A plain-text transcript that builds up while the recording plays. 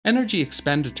Energy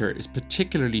expenditure is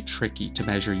particularly tricky to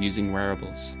measure using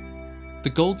wearables.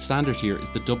 The gold standard here is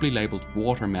the doubly labelled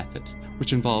water method,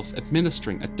 which involves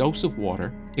administering a dose of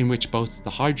water in which both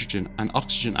the hydrogen and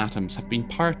oxygen atoms have been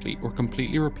partly or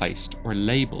completely replaced or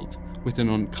labelled with an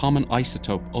uncommon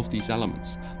isotope of these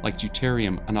elements, like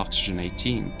deuterium and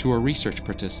oxygen-18, to a research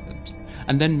participant,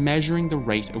 and then measuring the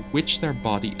rate at which their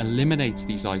body eliminates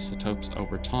these isotopes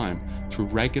over time through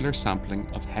regular sampling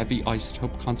of heavy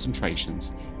isotope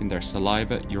concentrations in their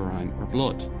saliva, urine, or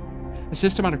blood. A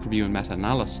systematic review and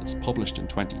meta-analysis published in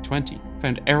 2020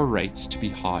 found error rates to be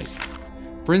high.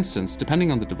 For instance,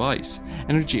 depending on the device,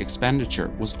 energy expenditure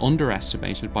was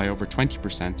underestimated by over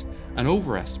 20% and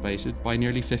overestimated by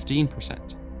nearly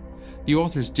 15%. The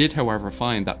authors did, however,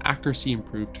 find that accuracy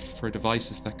improved for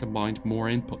devices that combined more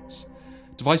inputs.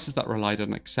 Devices that relied on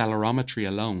accelerometry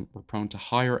alone were prone to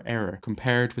higher error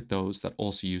compared with those that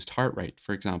also used heart rate,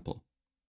 for example.